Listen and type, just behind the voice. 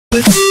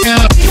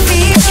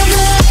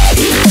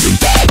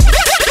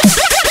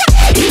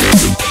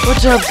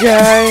What's up,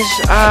 guys?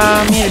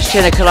 It is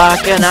 10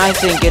 o'clock and I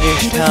think it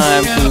is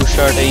time to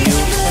start a new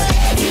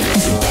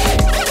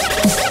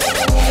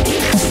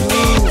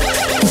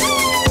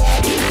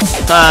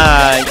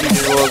Hi, you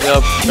just woke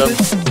up some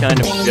kind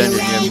of dungeon. You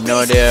have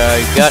no idea how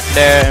you got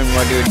there and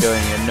what you're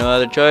doing. You have no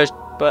other choice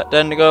but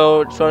then to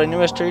go start a new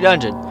mystery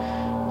dungeon.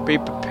 Be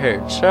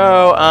prepared.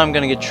 So, I'm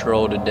gonna get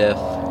trolled to death.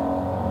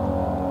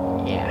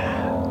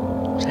 Yeah.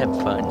 Let's have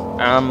fun.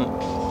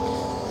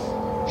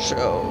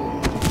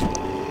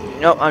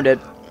 Nope, I'm dead.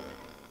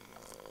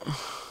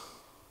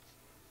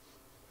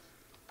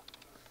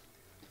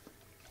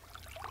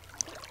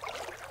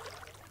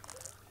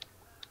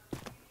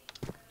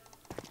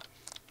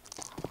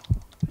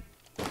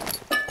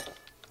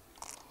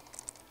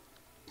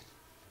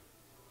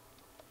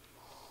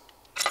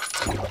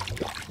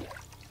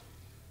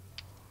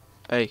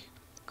 Hey,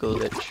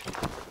 glitch.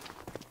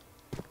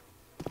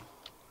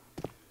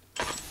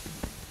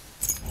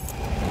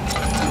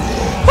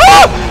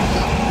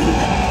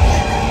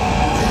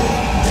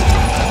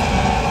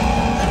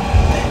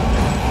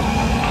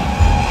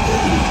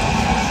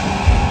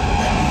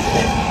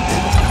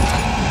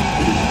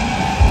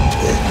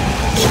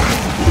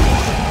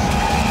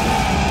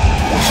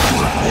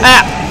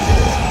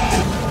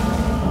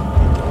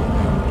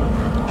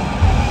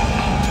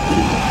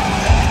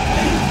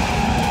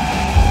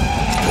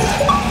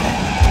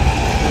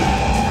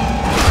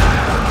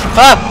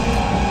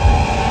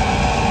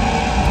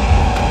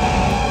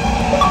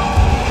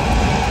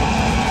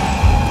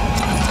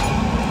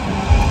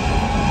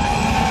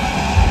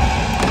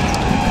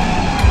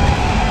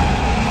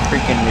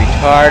 Freaking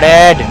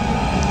retarded.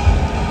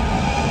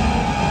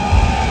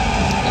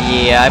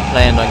 Yeah, I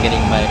planned on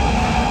getting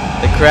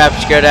the crap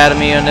scared out of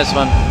me on this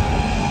one.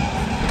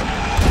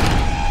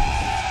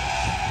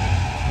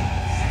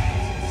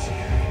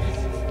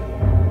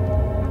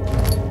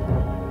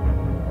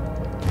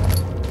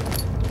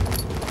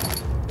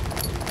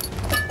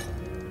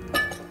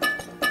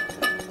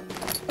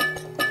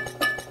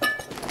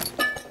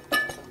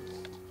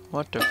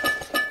 What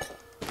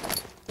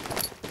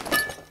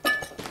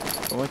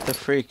the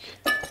freak?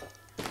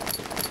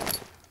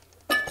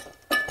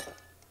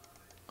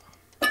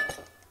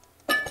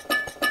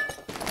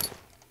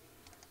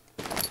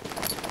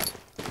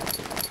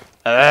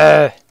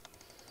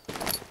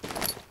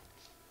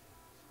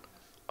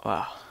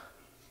 Wow.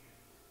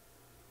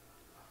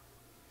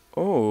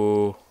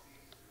 Oh.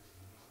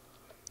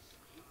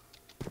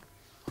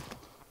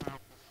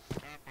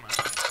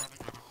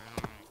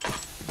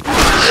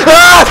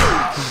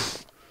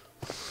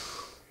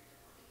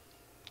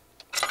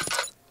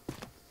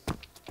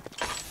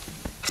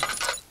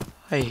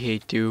 I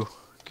hate you,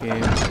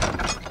 game.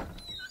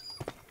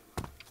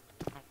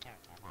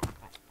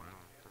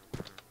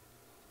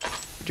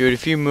 Dude,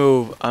 if you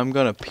move, I'm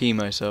gonna pee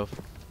myself.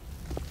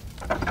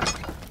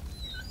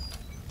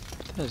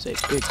 That is a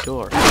big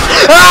door.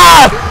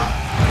 Ah!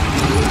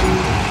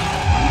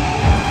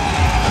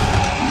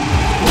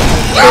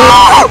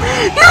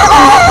 No!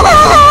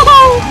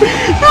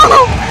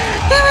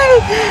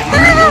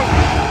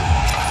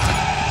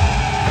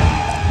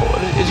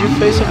 What is your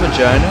face a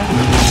vagina?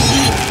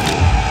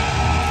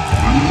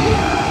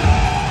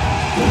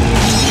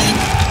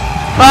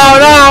 Oh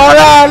no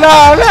no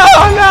no no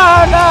no no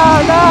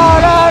no no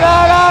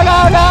no no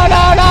no no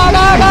no no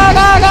no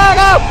no no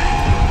no!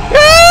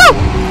 Woo!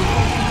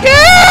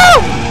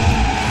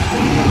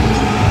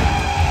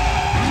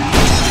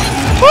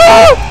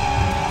 Woo!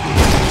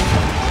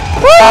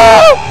 Woo!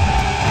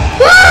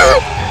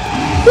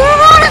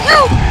 Where'd it go?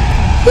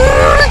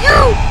 Where'd it go?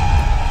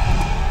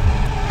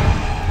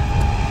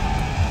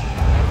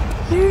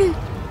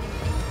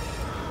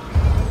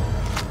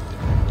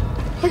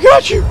 I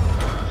got you!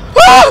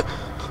 Ah!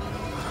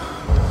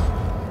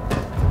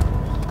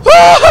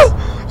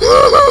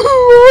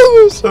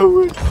 Oh, so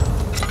weird.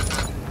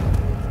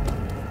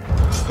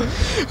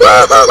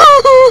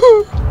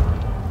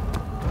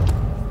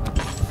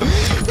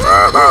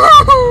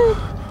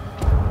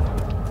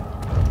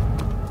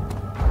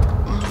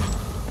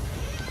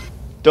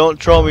 Don't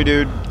troll me,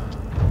 dude.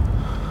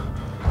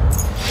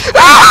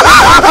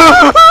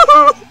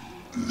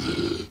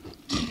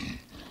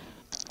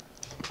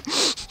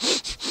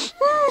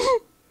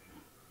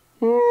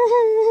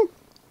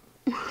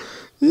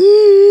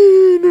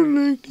 I don't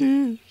like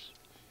this.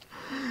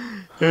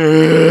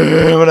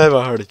 I'm gonna have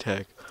a heart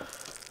attack.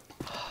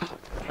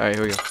 Alright,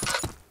 here we go.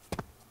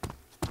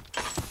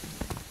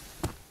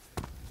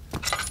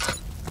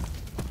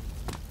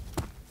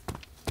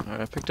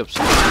 Alright, I picked up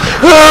some.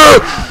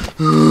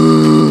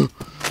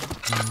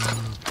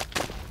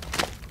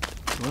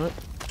 What?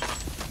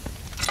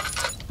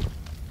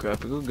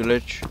 Graphical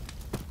glitch.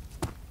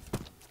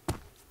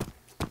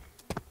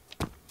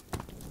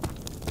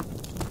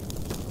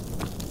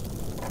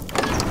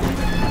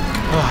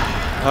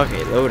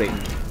 Okay, loading.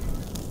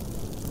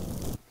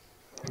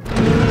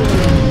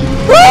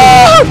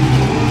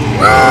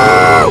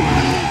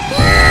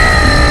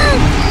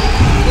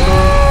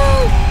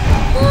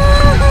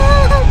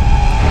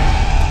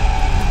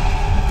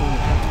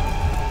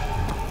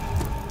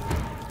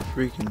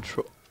 freaking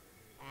troll.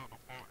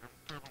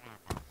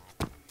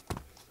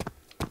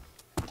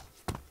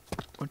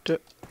 What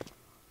the?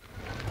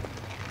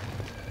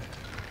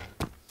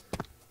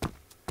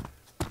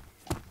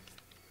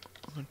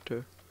 What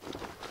the?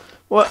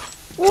 What?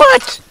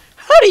 What?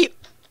 How do you?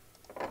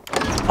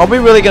 Are we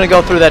really gonna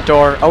go through that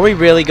door? Are we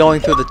really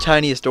going through the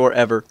tiniest door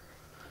ever?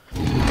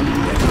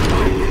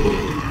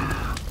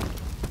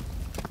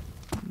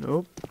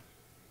 Nope.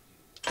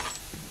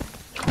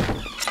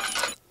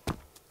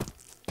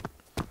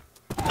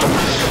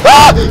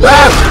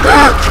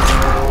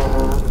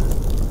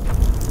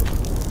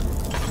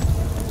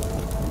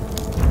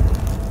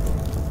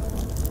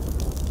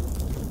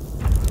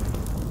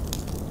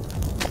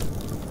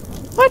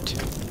 What?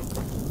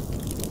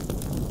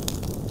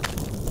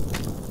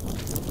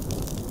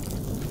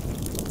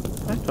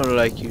 I don't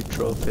like you,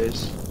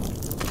 Trollface.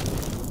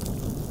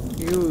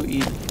 You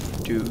eat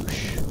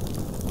douche.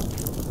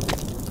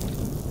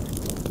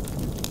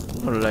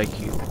 I don't like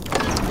you.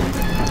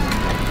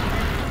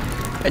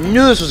 I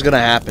knew this was gonna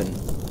happen.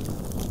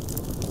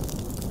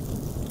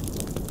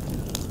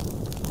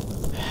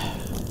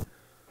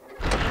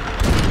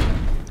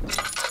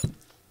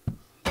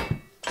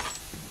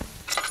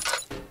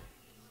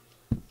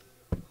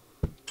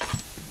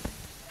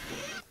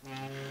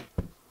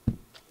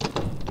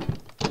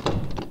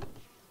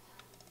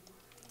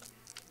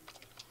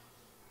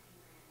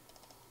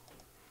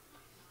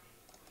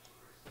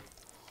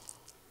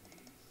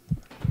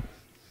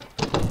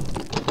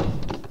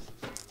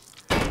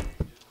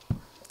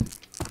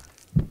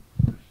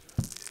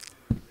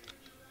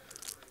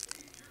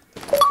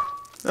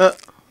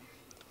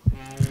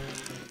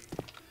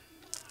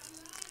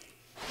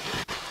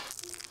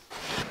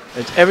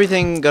 It's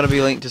everything gonna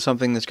be linked to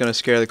something that's gonna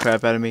scare the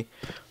crap out of me.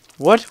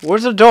 What?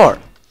 Where's the door?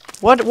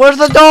 What? Where's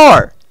the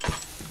door?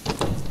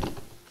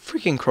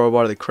 Freaking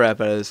crowbar the crap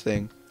out of this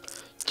thing.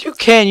 You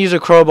can't use a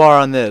crowbar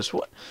on this.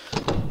 What?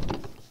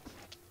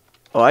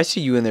 Oh, I see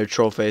you in there,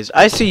 Trollface.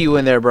 I see you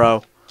in there,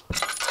 bro.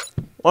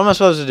 What am I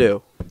supposed to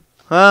do?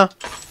 Huh?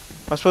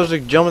 Am I supposed to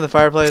jump in the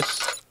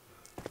fireplace?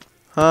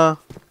 Huh?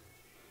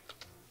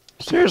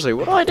 Seriously,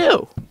 what do I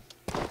do?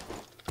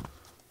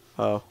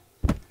 Oh.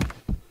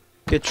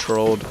 Get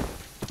trolled.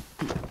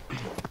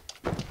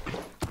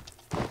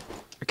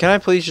 Can I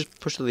please just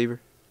push the lever?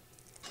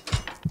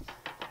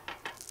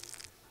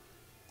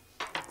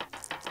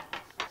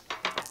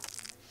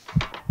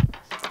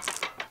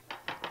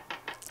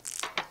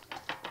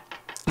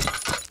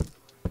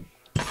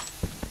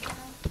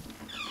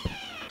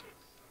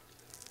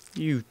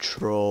 You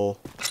troll.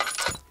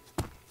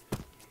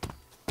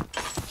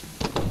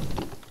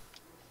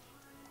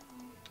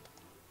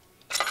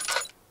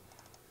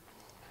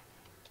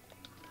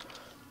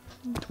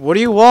 What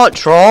do you want,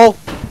 troll?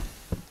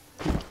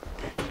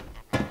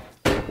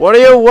 What do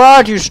you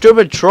want, you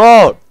stupid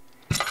troll?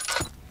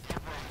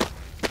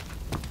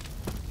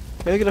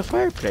 Hey, look at the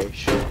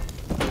fireplace.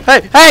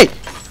 Hey, hey!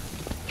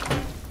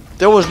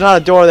 There was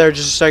not a door there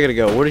just a second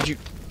ago. What did you...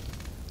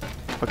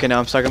 Okay, now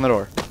I'm stuck in the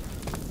door.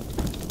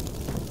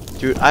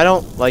 Dude, I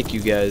don't like you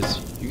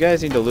guys. You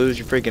guys need to lose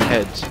your freaking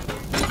heads.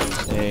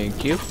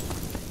 Thank you.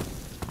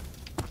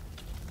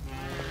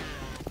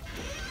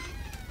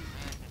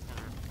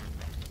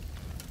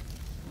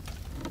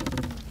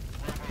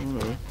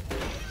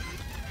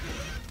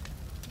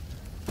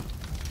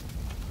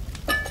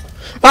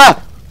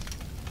 Ah!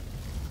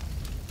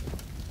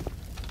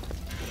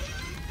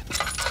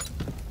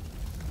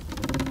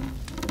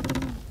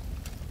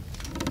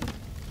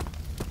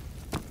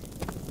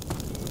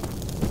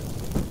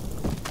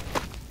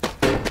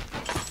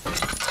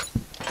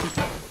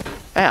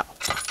 Ow.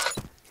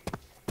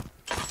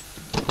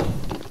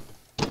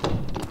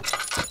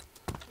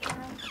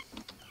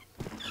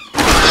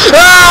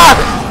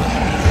 Ah!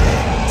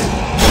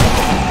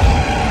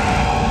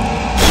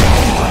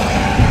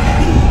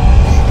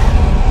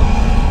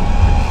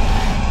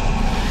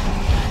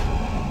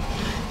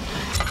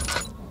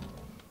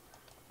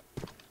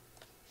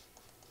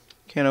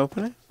 Can't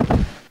open it?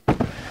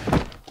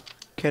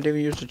 Can't even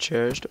use the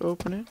chairs to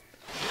open it?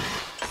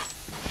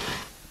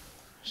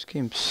 This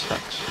game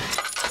sucks.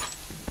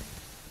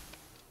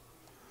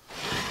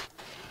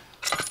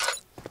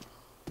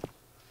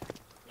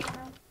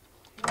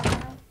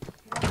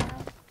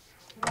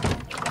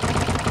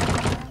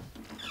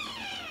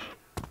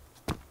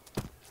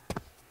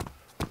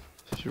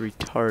 This is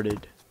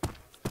retarded.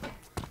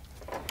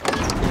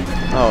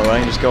 Oh, I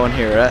can just go in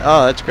here.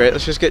 Oh, that's great.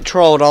 Let's just get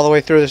trolled all the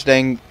way through this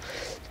dang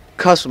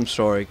custom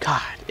story.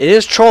 God, it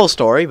is troll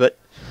story, but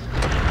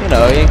you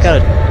know, you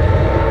gotta.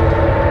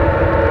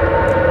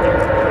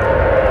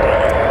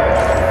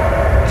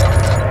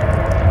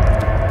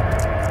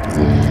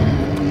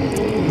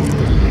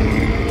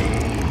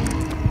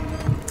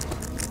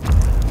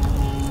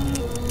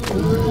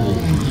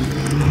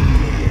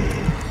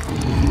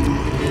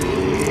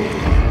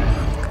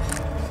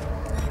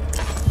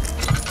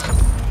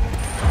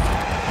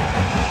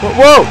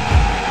 Whoa!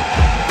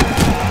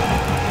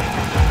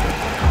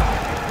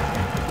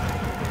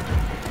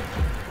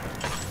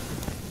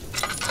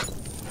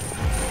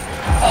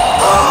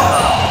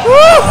 Woo!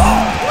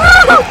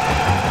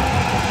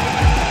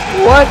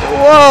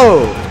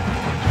 Whoa!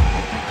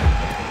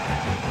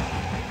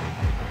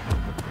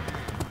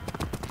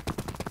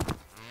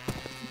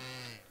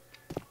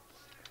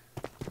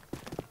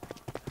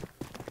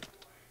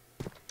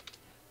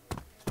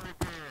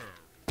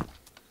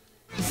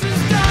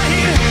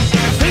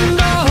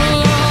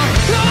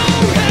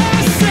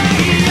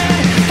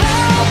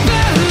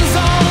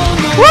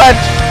 What?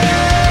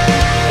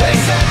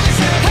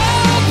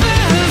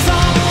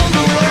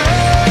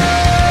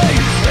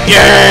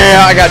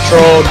 Yeah, I got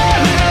trolled.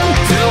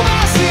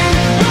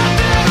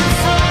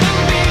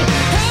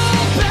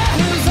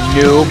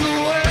 Noob.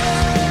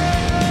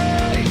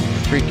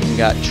 Freaking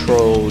got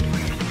trolled.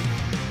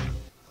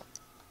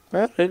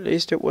 Well, at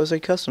least it was a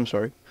custom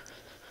story.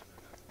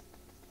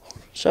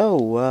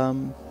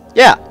 So,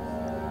 yeah.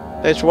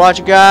 Thanks for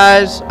watching,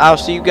 guys. I'll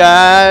see you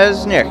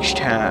guys next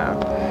time.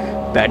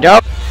 Bad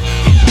dog.